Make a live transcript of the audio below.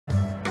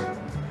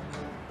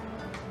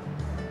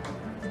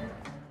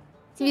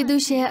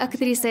Ведущая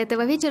актриса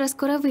этого вечера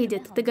скоро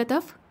выйдет. Ты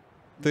готов?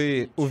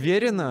 Ты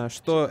уверена,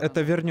 что это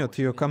вернет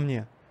ее ко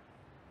мне?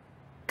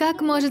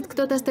 Как может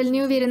кто-то столь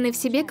неуверенный в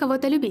себе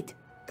кого-то любить?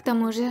 К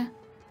тому же,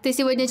 ты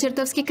сегодня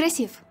чертовски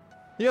красив.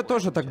 Я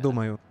тоже так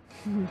думаю.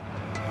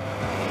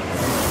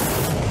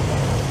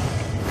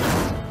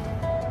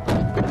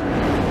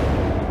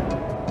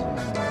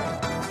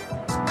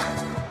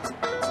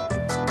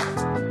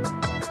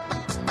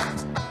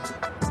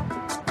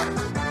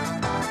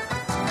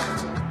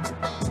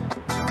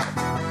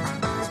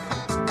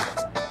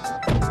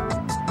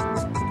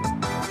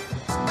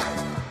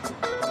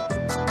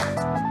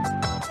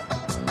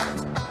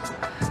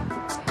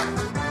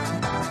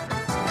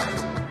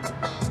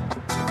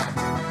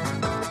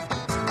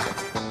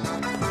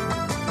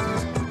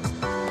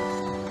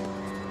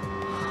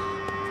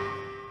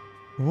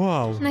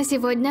 Вау. На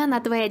сегодня она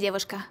твоя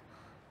девушка.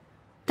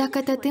 Так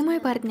это ты мой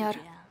партнер?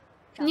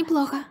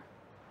 Неплохо.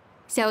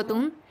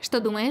 Сяотун, что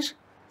думаешь?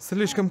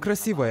 Слишком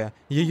красивая.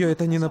 Ее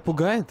это не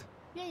напугает?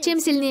 Чем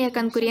сильнее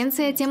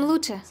конкуренция, тем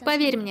лучше.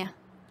 Поверь мне.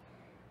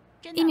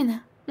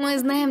 Именно. Мы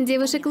знаем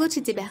девушек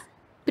лучше тебя.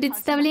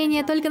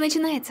 Представление только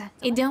начинается.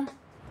 Идем.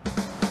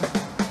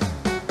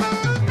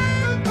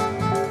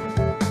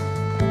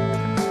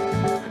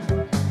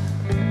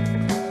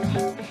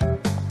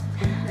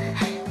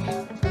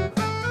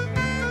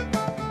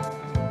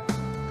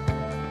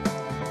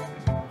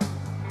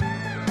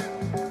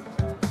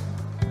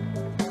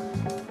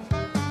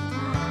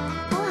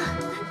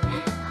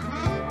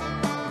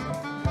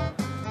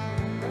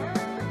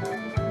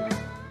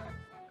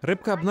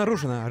 Рыбка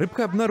обнаружена,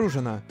 рыбка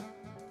обнаружена.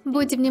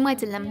 Будь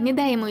внимательным, не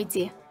дай ему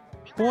идти.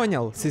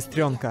 Понял,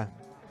 сестренка.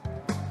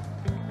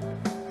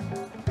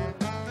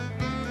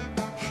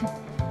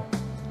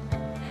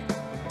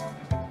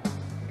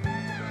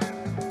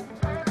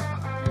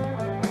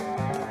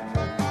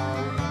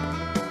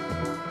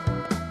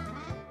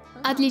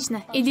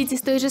 Отлично, идите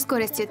с той же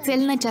скоростью,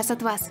 цель на час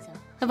от вас.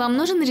 Вам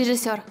нужен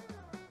режиссер?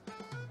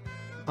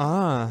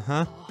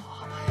 Ага.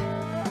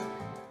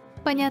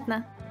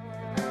 Понятно.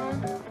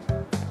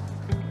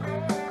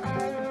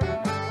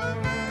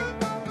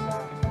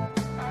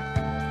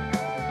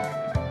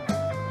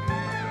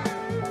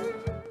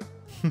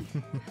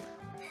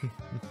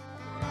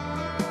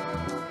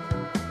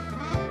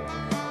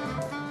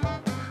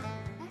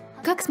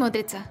 Как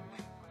смотрится?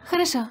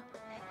 Хорошо.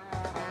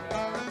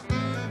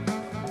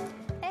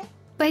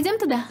 Пойдем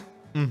туда?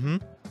 Угу.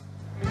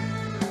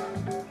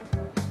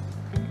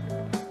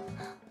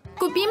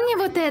 Купи мне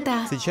вот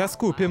это. Сейчас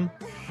купим.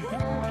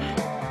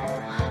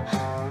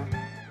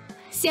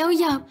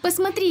 Сяоя,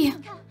 посмотри.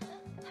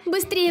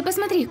 Быстрее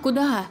посмотри.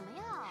 Куда?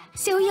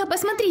 Сяоя,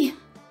 посмотри.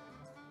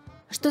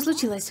 Что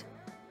случилось?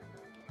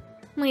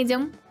 Мы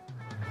идем.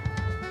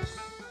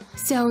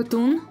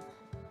 Сяотун?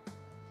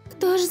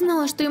 Кто ж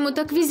знал, что ему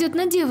так везет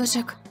на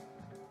девушек?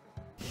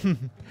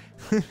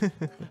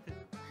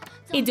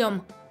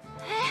 Идем.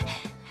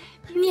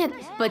 Нет,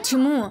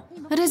 почему?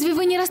 Разве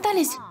вы не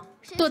расстались?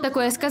 Кто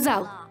такое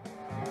сказал?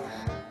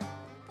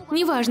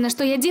 Неважно,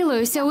 что я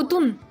делаю,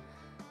 Сяотун.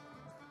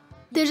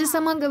 Ты же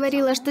сама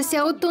говорила, что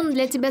Сяотун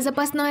для тебя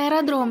запасной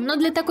аэродром, но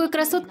для такой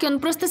красотки он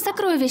просто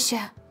сокровище.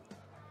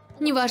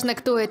 Неважно,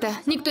 кто это,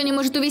 никто не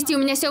может увести у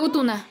меня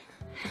Сяотуна.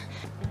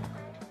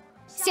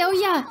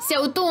 Сяоя,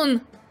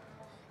 Сяотун!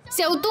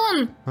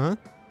 Сяотун! А?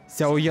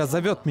 Сяоя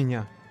зовет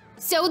меня.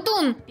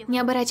 Сяотун! Не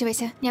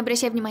оборачивайся, не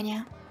обращай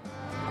внимания.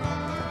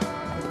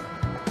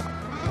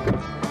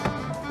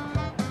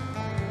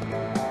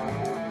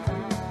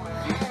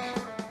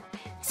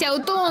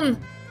 Сяотун!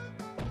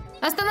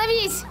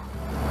 Остановись!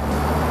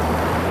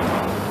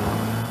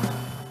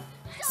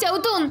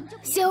 Сяотун!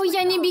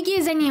 Сяоя, не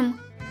беги за ним!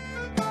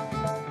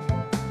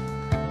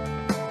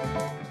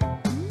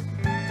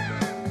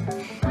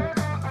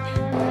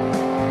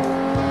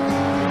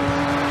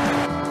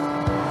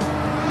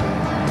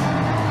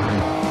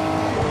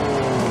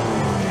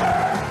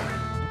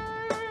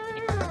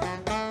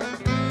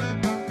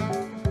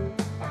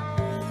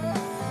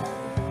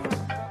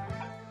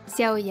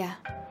 Сяоя.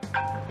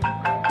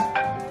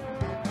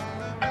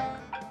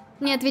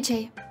 Не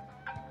отвечай.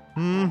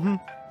 Угу.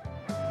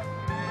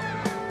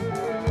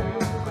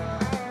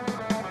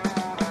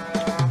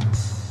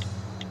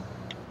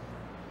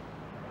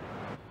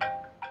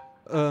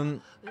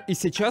 И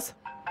сейчас?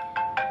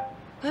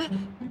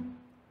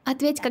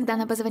 Ответь, когда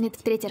она позвонит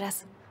в третий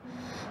раз.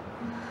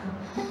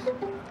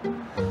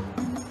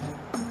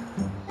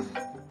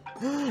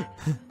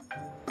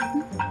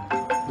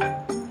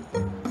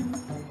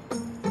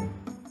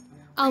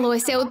 Алло,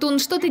 Сяотун,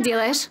 что ты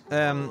делаешь?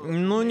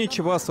 Ну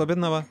ничего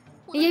особенного.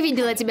 Я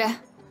видела тебя.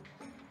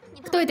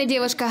 Кто эта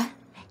девушка?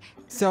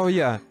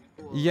 Сяоя,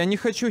 я не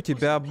хочу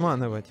тебя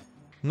обманывать,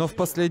 но в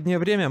последнее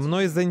время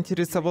мной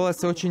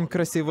заинтересовалась очень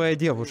красивая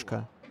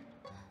девушка.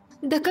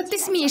 Да как ты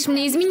смеешь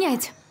мне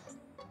изменять?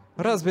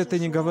 Разве ты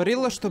не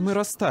говорила, что мы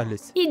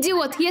расстались?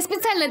 Идиот, я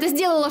специально это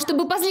сделала,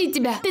 чтобы позлить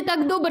тебя. Ты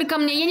так добр ко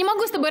мне, я не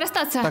могу с тобой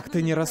расстаться. Так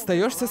ты не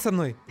расстаешься со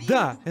мной?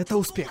 Да, это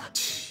успех.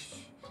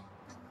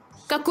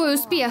 Какой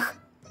успех?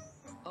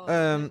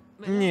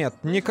 Нет,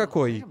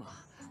 никакой.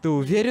 Ты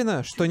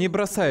уверена, что не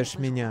бросаешь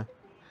меня?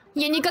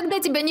 Я никогда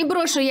тебя не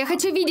брошу, я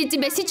хочу видеть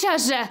тебя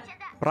сейчас же!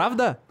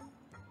 Правда?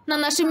 На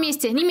нашем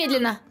месте,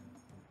 немедленно!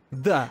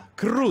 Да,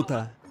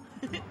 круто!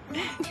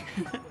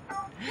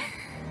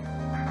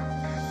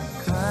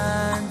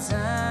短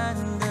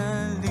暂